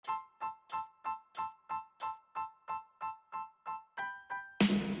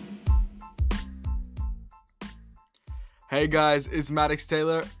Hey guys, it's Maddox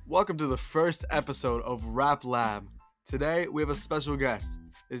Taylor. Welcome to the first episode of Rap Lab. Today we have a special guest.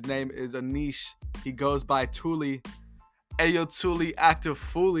 His name is Anish. He goes by Toolie. Ayo Toolie, active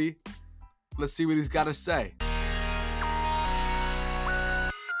foolie. Let's see what he's got to say.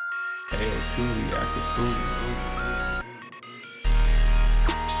 Ayo Toolie, active foolie.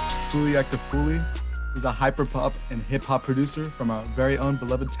 Toolie, active foolie is a hyperpop and hip-hop producer from our very own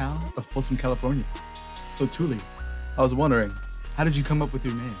beloved town of Folsom, California. So Toolie, I was wondering, how did you come up with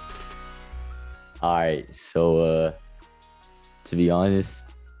your name? All right, so to be honest,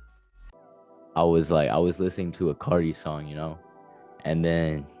 I was listening to a Cardi song, and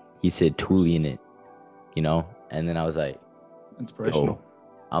then he said Toolie in it, and then I was like, inspirational.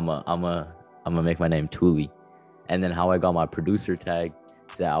 I'm gonna make my name Toolie, and then how I got my producer tag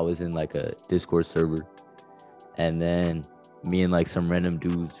is that I was in like a Discord server, and then me and like some random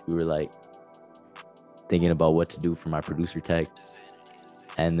dudes, we were like thinking about what to do for my producer tag,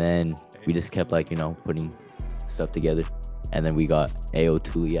 and then we just kept like putting stuff together, and then we got Ayo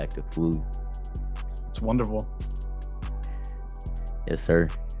Toolie active foolie. It's wonderful. Yes, sir.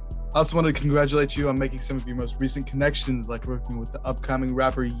 I also wanted to congratulate you on making some of your most recent connections, like working with the upcoming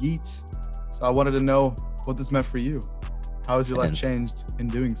rapper Yeet. So I wanted to know what this meant for you. How has your life changed in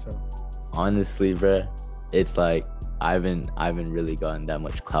doing so? Honestly, bruh, it's like I haven't really gotten that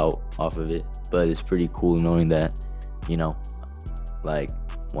much clout off of it, but it's pretty cool knowing that, like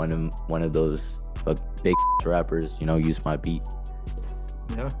one of those big rappers, use my beat.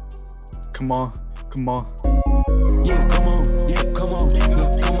 Yeah. Come on. Yeah, come on. Yeah, come on. Yeah, come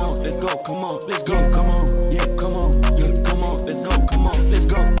on. Let's go. Come on. Let's go. Come on. Yeah, come on. Yeah, come on. Let's go. Come on. Let's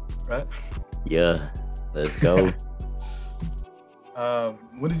go. Right? Yeah. Let's go.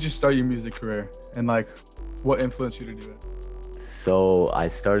 When did you start your music career, and like what influenced you to do it? So I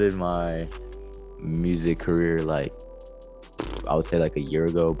started my music career like I would say like a year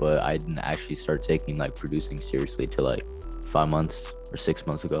ago, but I didn't actually start taking like producing seriously till like 5 months or 6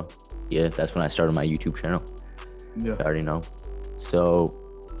 months ago. Yeah, that's when I started my YouTube channel. Yeah. I already know. So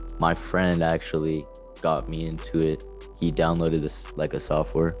my friend actually got me into it. He downloaded this like a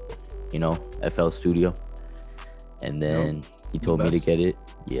software, FL Studio, and then he told me to get it.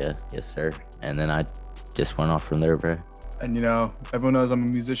 Yeah, yes sir. And then I just went off from there, bro. And everyone knows I'm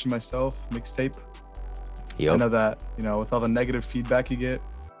a musician myself, mixtape. Yep. I know that, with all the negative feedback you get,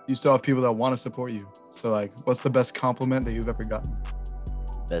 you still have people that want to support you. So like, what's the best compliment that you've ever gotten?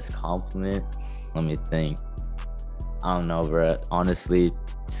 Best compliment? Let me think. I don't know, bro. Honestly,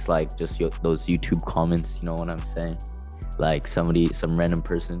 it's like just those YouTube comments, you know what I'm saying? Like some random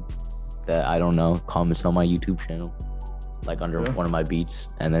person that I don't know comments on my YouTube channel, like under one of my beats,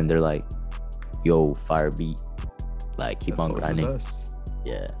 and then they're like, yo, fire beat, like keep on grinding.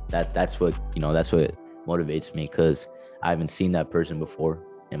 Yeah, that's what motivates me, because I haven't seen that person before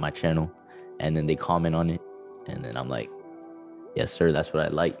in my channel, and then they comment on it, and then I'm like, yes sir, that's what I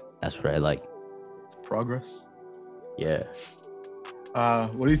like. It's progress. Yeah.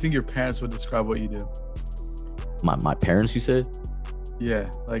 What do you think your parents would describe what you do? My parents, you said? Yeah,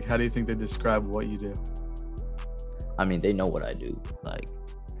 like how do you think they describe what you do? I mean, they know what I do. Like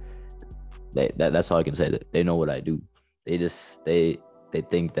that's all I can say. That they know what I do. They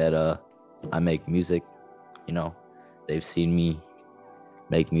think that I make music. They've seen me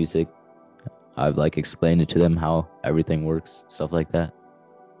make music. I've like explained it to them how everything works, stuff like that.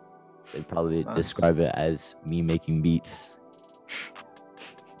 They probably describe it as me making beats.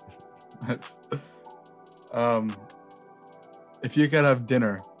 If you could have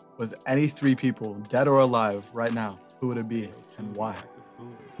dinner with any 3 people, dead or alive, right now, who would it be and why?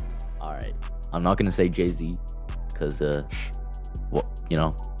 All right, I'm not gonna say Jay-Z, because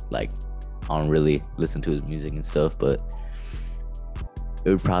like I don't really listen to his music and stuff, but it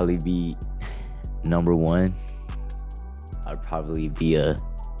would probably be number 1. It'd probably be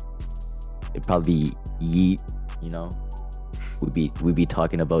Yeet. We'd be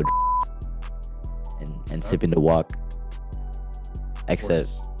talking about and sipping the walk. Except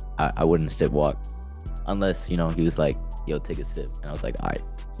I wouldn't sip walk unless he was like, yo, take a sip, and I was like, all right,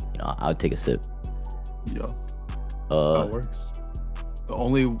 I'll take a sip. Yeah. That's how it works. The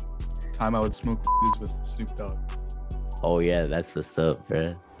only time I would smoke is with Snoop Dogg. Oh yeah, that's what's up,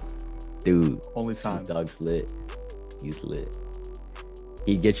 bro. Dude, only time. Snoop Dogg's lit. He's lit.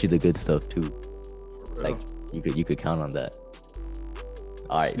 He'd get you the good stuff too. Like you could count on that.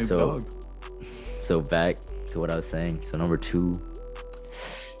 All right, Snoop Dogg. So back to what I was saying. So number 2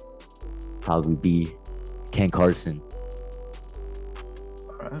 probably be Ken Carson.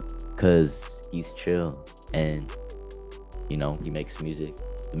 All right. Cause he's chill and he makes music,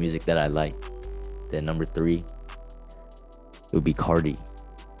 the music that I like. Then number 3, it would be Cardi,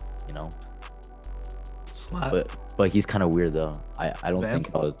 you know. Slap. But he's kind of weird though. I don't Vamp?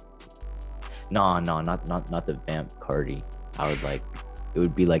 think I would. No, not the vamp Cardi. I would like, it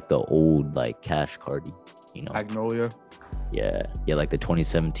would be like the old like Cash Cardi, you know. Magnolia. Yeah, like the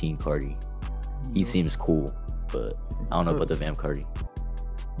 2017 Cardi. He seems cool, but I don't know about the vamp Cardi.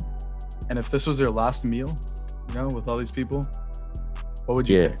 And if this was your last meal, you know, with all these people, what would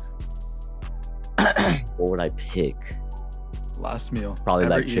you pick? What would I pick? Last meal. Probably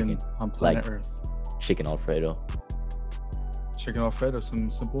ever like eaten chicken, on planet like Earth. chicken Alfredo. Chicken Alfredo,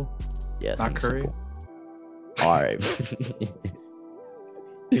 something simple. Yeah, Not curry. Simple. All right.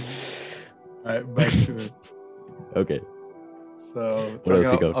 All right, back to it. Okay. So What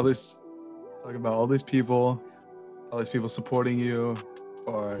else you got? talking about all these people supporting you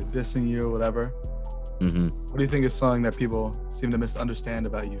or dissing you, whatever. Mm-hmm. What do you think is something that people seem to misunderstand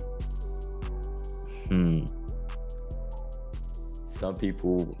about you? Some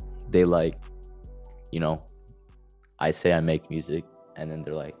people, they like, you know, I say I make music and then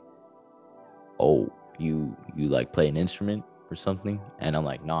they're like, oh, you like play an instrument or something? And I'm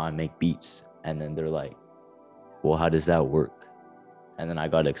like, no, I make beats. And then they're like, well, how does that work? And then I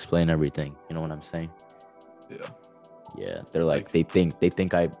got to explain everything. You know what I'm saying? Yeah. They're like, they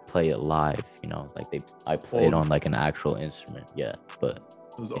think I play it live, you know, like I play it on like an actual instrument. Yeah. But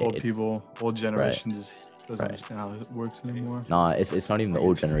those old generation just doesn't understand how it works anymore. Nah, it's not even the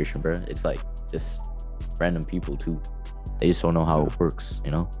old generation, bro. It's like just random people too. They just don't know how it works,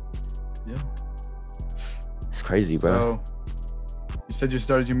 you know? Yeah. It's crazy, bro. So you said you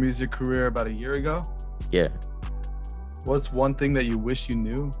started your music career about a year ago? Yeah. What's one thing that you wish you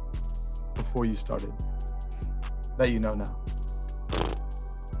knew before you started that you know now?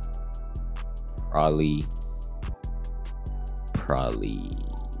 Probably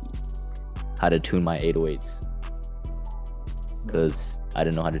how to tune my 808s, because I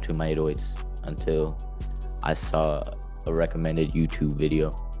didn't know how to tune my 808s until I saw a recommended YouTube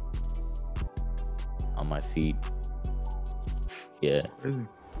video on my feed. Yeah. Crazy.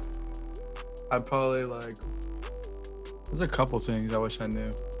 I'd probably like, there's a couple things I wish I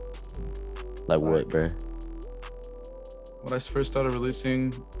knew. Like what, bro? When I first started releasing,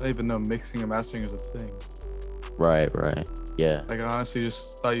 I didn't even know mixing and mastering was a thing. Right. Yeah. Like I honestly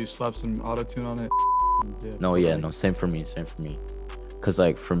just thought you slapped some auto-tune on it. No, same for me. Cause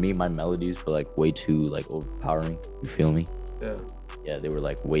like for me, my melodies were like way too like overpowering. You feel me? Yeah, they were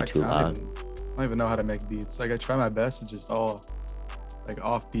like way too loud. I don't even know how to make beats. Like I try my best. It's just all like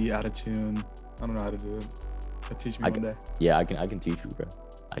offbeat, out of tune. I don't know how to do it. Teach me one day. Yeah, I can teach you, bro.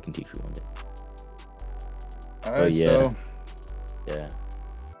 I can teach you one day. All right, so yeah.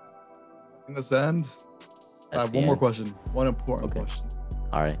 I think that's the end. I have one more question. One important question.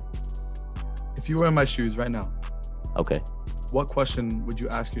 All right. If you were in my shoes right now, okay, what question would you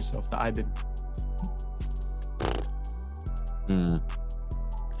ask yourself that I didn't?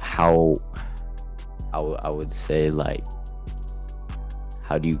 How I would say like,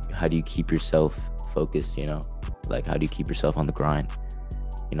 how do you keep yourself focused, you know? Like how do you keep yourself on the grind?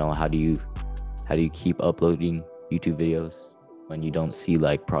 You know, how do you keep uploading YouTube videos when you don't see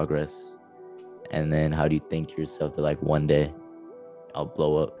like progress? And then how do you think to yourself that like one day I'll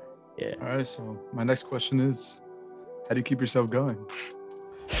blow up? Yeah. All right, so my next question is, how do you keep yourself going?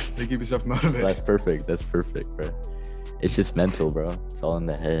 How do you keep yourself motivated? That's perfect, bro. It's just mental, bro. It's all in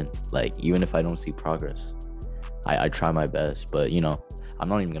the head. Like even if I don't see progress, I try my best. But you know, I'm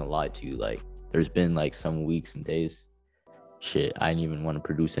not even gonna lie to you. Like there's been like some weeks and days, shit, I didn't even want to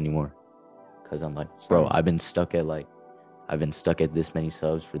produce anymore. Cause I'm like, bro, I've been stuck at this many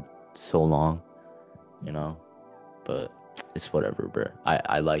subs for so long, you know. But it's whatever, bro.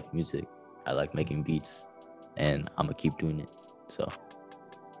 I like music. I like making beats, and I'm gonna keep doing it. So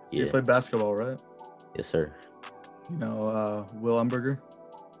yeah. You play basketball, right? Yes, sir. You know, Will Umberger?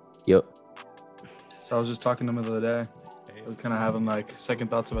 Yep. So I was just talking to him the other day. I was kind of having like second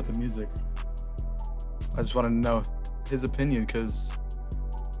thoughts about the music. I just wanted to know his opinion, because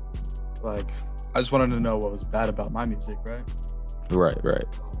like I just wanted to know what was bad about my music, right? Right.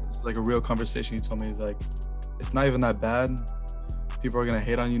 It's like a real conversation. He told me, he's like, it's not even that bad. People are gonna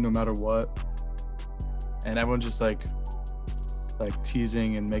hate on you no matter what, and everyone's just like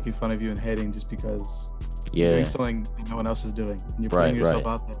teasing and making fun of you and hating just because you're doing something that no one else is doing, and you're putting yourself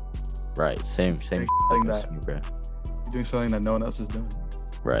out there. Right. Same. Thing that you're doing something that no one else is doing.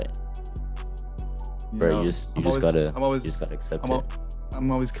 Right. You just gotta accept it. I'm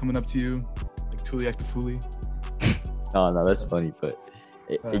always coming up to you like toolie act the foolie. No, that's funny, but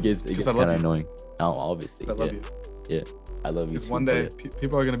it gets kind of annoying. No, obviously. I love you. Yeah, I love you too. One day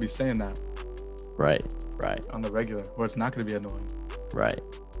people are gonna be saying that. Right. Right. on the regular, or it's not gonna be annoying. Right.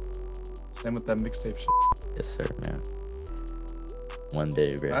 Same with that mixtape shit. Yes, sir, man. One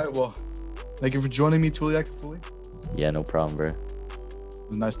day, bro. All right, well, thank you for joining me, Toolie Active Foolie. Yeah, no problem, bro. It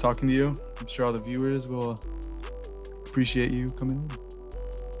was nice talking to you. I'm sure all the viewers will appreciate you coming in.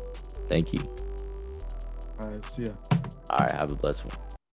 Thank you. All right, see ya. All right, have a blessed one.